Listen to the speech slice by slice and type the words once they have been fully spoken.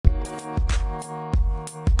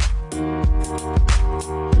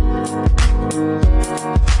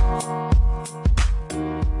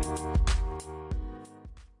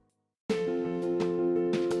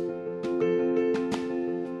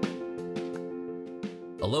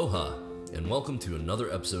Aloha, and welcome to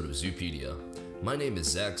another episode of Zoopedia. My name is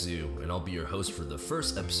Zach Zoo, and I'll be your host for the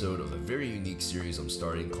first episode of a very unique series I'm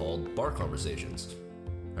starting called Bar Conversations.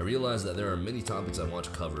 I realize that there are many topics I want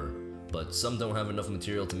to cover, but some don't have enough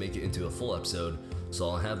material to make it into a full episode, so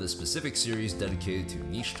I'll have this specific series dedicated to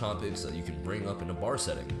niche topics that you can bring up in a bar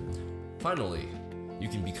setting. Finally, you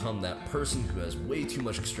can become that person who has way too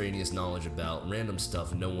much extraneous knowledge about random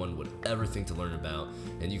stuff no one would ever think to learn about,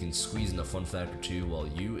 and you can squeeze in a fun fact or two while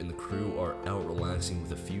you and the crew are out relaxing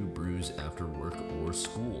with a few brews after work or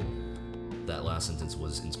school. That last sentence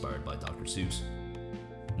was inspired by Dr. Seuss.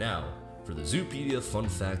 Now, for the Zoopedia fun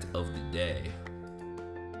fact of the day.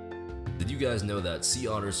 Did you guys know that sea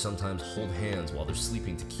otters sometimes hold hands while they're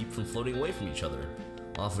sleeping to keep from floating away from each other?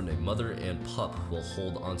 Often a mother and pup will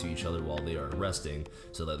hold onto each other while they are resting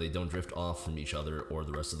so that they don't drift off from each other or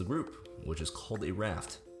the rest of the group, which is called a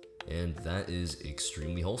raft, and that is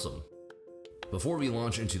extremely wholesome. Before we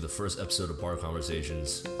launch into the first episode of Bar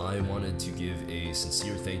Conversations, I wanted to give a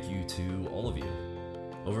sincere thank you to all of you.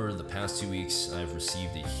 Over the past 2 weeks, I've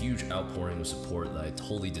received a huge outpouring of support that I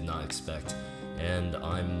totally did not expect, and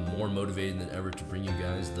I'm more motivated than ever to bring you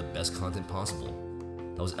guys the best content possible.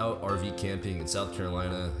 I was out RV camping in South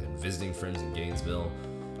Carolina and visiting friends in Gainesville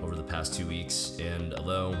over the past 2 weeks, and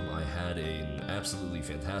although I had an absolutely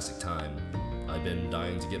fantastic time, I've been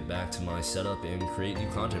dying to get back to my setup and create new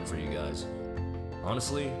content for you guys.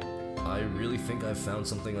 Honestly, I really think I've found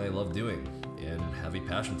something I love doing and have a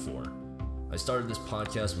passion for. I started this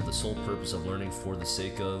podcast with the sole purpose of learning for the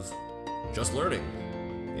sake of just learning,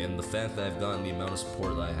 and the fact that I've gotten the amount of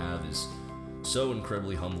support that I have is so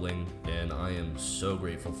incredibly humbling, and I am so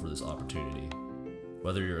grateful for this opportunity.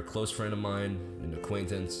 Whether you're a close friend of mine, an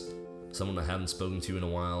acquaintance, someone I haven't spoken to in a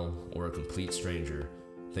while, or a complete stranger,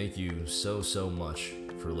 thank you so much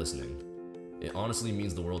for listening. It honestly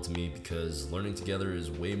means the world to me because learning together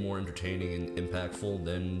is way more entertaining and impactful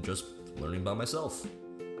than just learning by myself.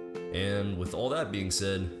 And with all that being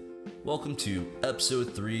said, welcome to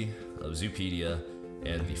episode 3 of Zoopedia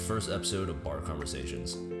and the first episode of Bar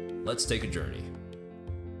Conversations. Let's take a journey.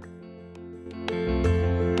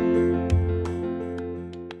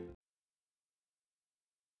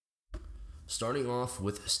 Starting off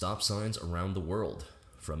with stop signs around the world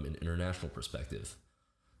from an international perspective.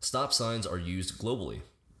 Stop signs are used globally,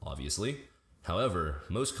 obviously. However,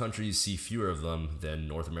 most countries see fewer of them than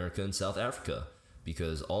North America and South Africa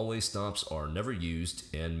because all-way stops are never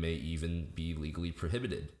used and may even be legally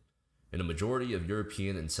prohibited. In a majority of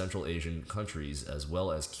European and Central Asian countries, as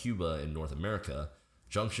well as Cuba and North America,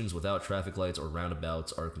 junctions without traffic lights or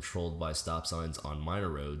roundabouts are controlled by stop signs on minor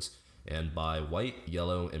roads and by white,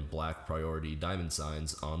 yellow, and black priority diamond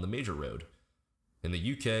signs on the major road. In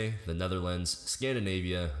the UK, the Netherlands,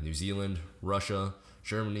 Scandinavia, New Zealand, Russia,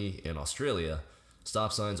 Germany, and Australia,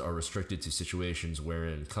 stop signs are restricted to situations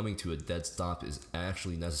wherein coming to a dead stop is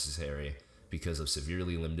actually necessary because of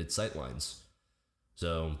severely limited sightlines.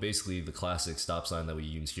 So basically the classic stop sign that we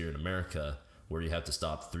use here in America, where you have to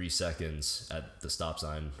stop 3 seconds at the stop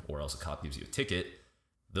sign or else a cop gives you a ticket,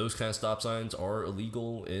 those kind of stop signs are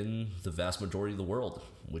illegal in the vast majority of the world,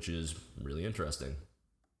 which is really interesting.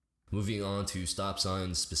 Moving on to stop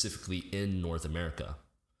signs specifically in North America.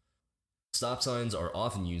 Stop signs are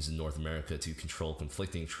often used in North America to control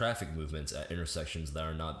conflicting traffic movements at intersections that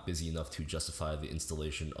are not busy enough to justify the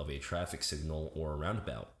installation of a traffic signal or a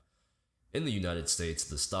roundabout. In the United States,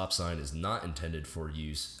 the stop sign is not intended for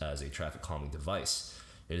use as a traffic calming device.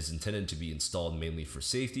 It is intended to be installed mainly for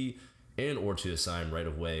safety and or to assign right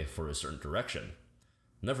of way for a certain direction.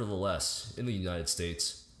 Nevertheless, in the United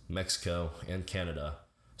States, Mexico, and Canada,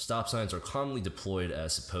 stop signs are commonly deployed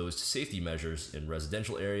as supposed safety measures in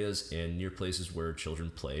residential areas and near places where children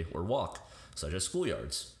play or walk, such as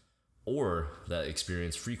schoolyards, or that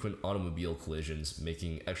experience frequent automobile collisions,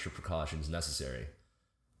 making extra precautions necessary.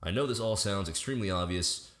 I know this all sounds extremely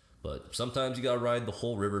obvious, but sometimes you gotta ride the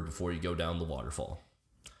whole river before you go down the waterfall.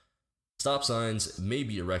 Stop signs may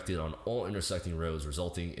be erected on all intersecting roads,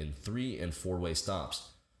 resulting in 3- and 4-way stops.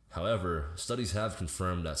 However, studies have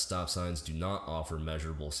confirmed that stop signs do not offer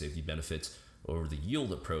measurable safety benefits over the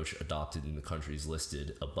yield approach adopted in the countries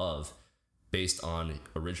listed above, based on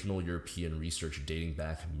original European research dating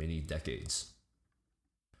back many decades.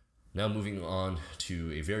 Now moving on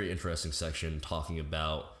to a very interesting section talking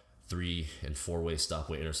about 3- and 4-way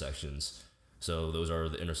stopway intersections. So those are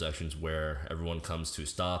the intersections where everyone comes to a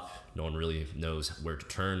stop, no one really knows where to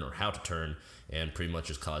turn or how to turn, and pretty much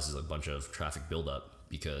just causes a bunch of traffic buildup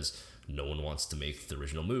because no one wants to make the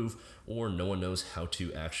original move or no one knows how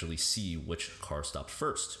to actually see which car stopped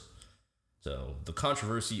first. So the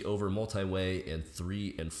controversy over multi-way and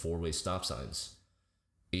 3- and 4-way stop signs.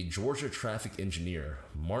 A Georgia traffic engineer,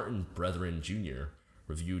 Martin Brethren Jr.,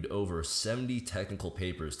 reviewed over 70 technical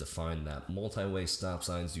papers to find that multi-way stop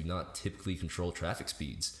signs do not typically control traffic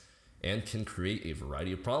speeds and can create a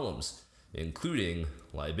variety of problems, including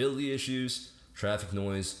liability issues, traffic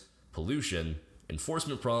noise, pollution,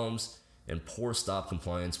 enforcement problems, and poor stop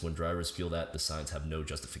compliance when drivers feel that the signs have no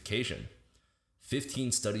justification.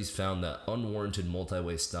 15 studies found that unwarranted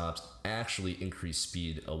multi-way stops actually increase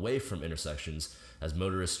speed away from intersections as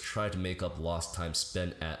motorists try to make up lost time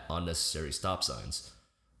spent at unnecessary stop signs.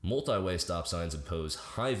 Multi-way stop signs impose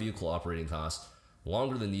high vehicle operating costs,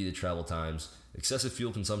 longer than needed travel times, excessive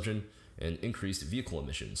fuel consumption, and increased vehicle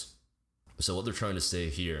emissions. So what they're trying to say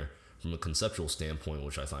here, from a conceptual standpoint,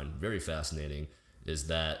 which I find very fascinating, is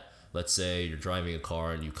that let's say you're driving a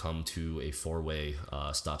car and you come to a four-way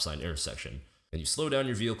stop sign intersection, and you slow down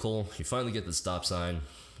your vehicle, you finally get the stop sign,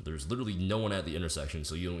 there's literally no one at the intersection,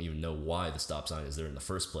 so you don't even know why the stop sign is there in the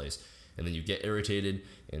first place, and then you get irritated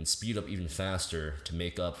and speed up even faster to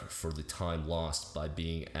make up for the time lost by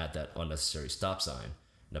being at that unnecessary stop sign.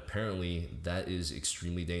 And apparently that is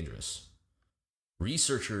extremely dangerous.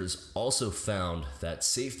 Researchers also found that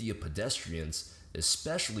safety of pedestrians,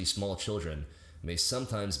 especially small children, may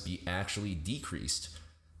sometimes be actually decreased.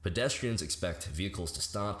 Pedestrians expect vehicles to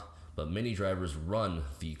stop, but many drivers run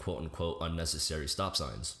the quote-unquote unnecessary stop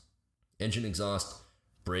signs. Engine exhaust,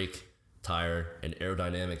 brake, tire, and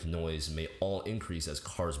aerodynamic noise may all increase as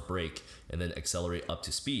cars brake and then accelerate up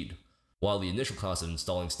to speed. While the initial cost of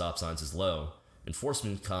installing stop signs is low,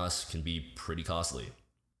 enforcement costs can be pretty costly.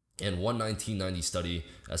 And one 1990 study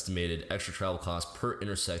estimated extra travel costs per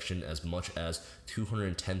intersection as much as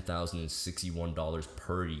 $210,061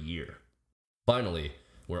 per year. Finally,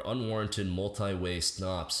 where unwarranted multi-way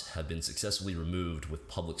stops have been successfully removed with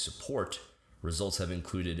public support, results have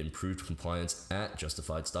included improved compliance at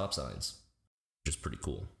justified stop signs, which is pretty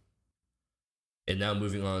cool. And now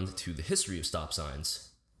moving on to the history of stop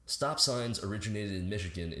signs. Stop signs originated in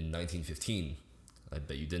Michigan in 1915. I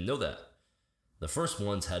bet you didn't know that. The first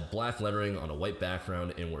ones had black lettering on a white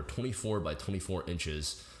background and were 24 by 24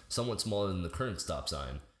 inches, somewhat smaller than the current stop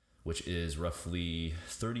sign, which is roughly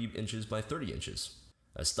 30 inches by 30 inches.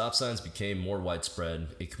 As stop signs became more widespread,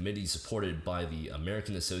 a committee supported by the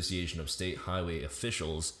American Association of State Highway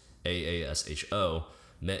Officials, AASHO,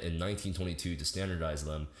 met in 1922 to standardize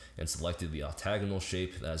them and selected the octagonal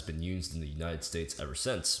shape that has been used in the United States ever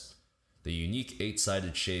since. The unique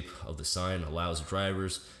 8-sided shape of the sign allows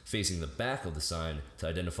drivers facing the back of the sign to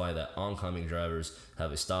identify that oncoming drivers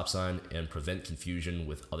have a stop sign and prevent confusion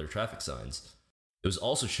with other traffic signs. It was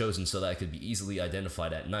also chosen so that it could be easily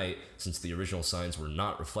identified at night since the original signs were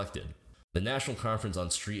not reflected. The National Conference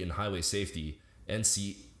on Street and Highway Safety,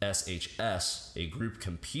 NCSHS, a group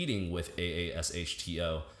competing with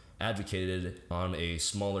AASHTO, advocated on a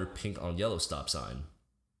smaller pink on yellow stop sign.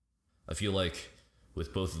 I feel like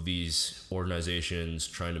with both of these organizations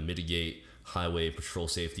trying to mitigate highway patrol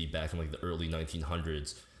safety back in like the early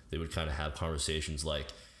 1900s, they would kind of have conversations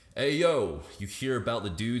like, "Hey yo, you hear about the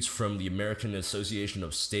dudes from the American Association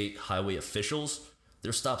of State Highway Officials?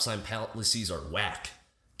 Their stop sign policies are whack.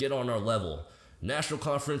 Get on our level. National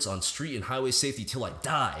Conference on Street and Highway Safety till I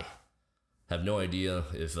die." Have no idea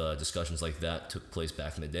if discussions like that took place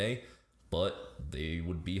back in the day, but they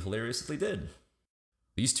would be hilarious if they did.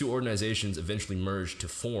 These two organizations eventually merged to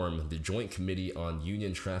form the Joint Committee on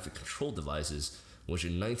Union Traffic Control Devices, which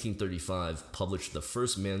in 1935 published the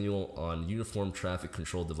first manual on uniform traffic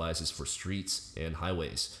control devices for streets and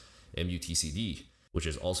highways, MUTCD, which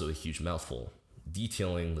is also a huge mouthful,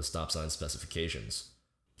 detailing the stop sign specifications.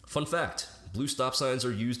 Fun fact, blue stop signs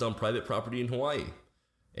are used on private property in Hawaii.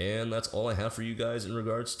 And that's all I have for you guys in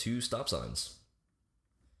regards to stop signs.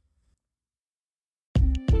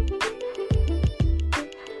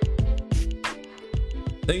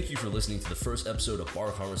 Thank you for listening to the first episode of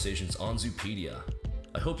Bar Conversations on Zoopedia.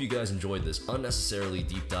 I hope you guys enjoyed this unnecessarily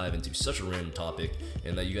deep dive into such a random topic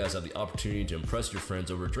and that you guys have the opportunity to impress your friends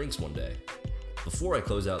over drinks one day. Before I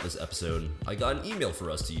close out this episode, I got an email for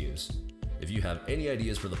us to use. If you have any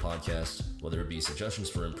ideas for the podcast, whether it be suggestions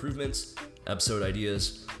for improvements, episode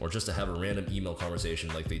ideas, or just to have a random email conversation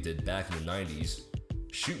like they did back in the 90s,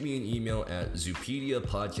 shoot me an email at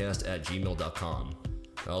zoopediapodcast@gmail.com.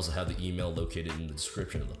 I also have the email located in the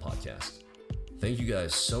description of the podcast. Thank you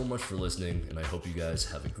guys so much for listening, and I hope you guys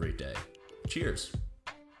have a great day. Cheers!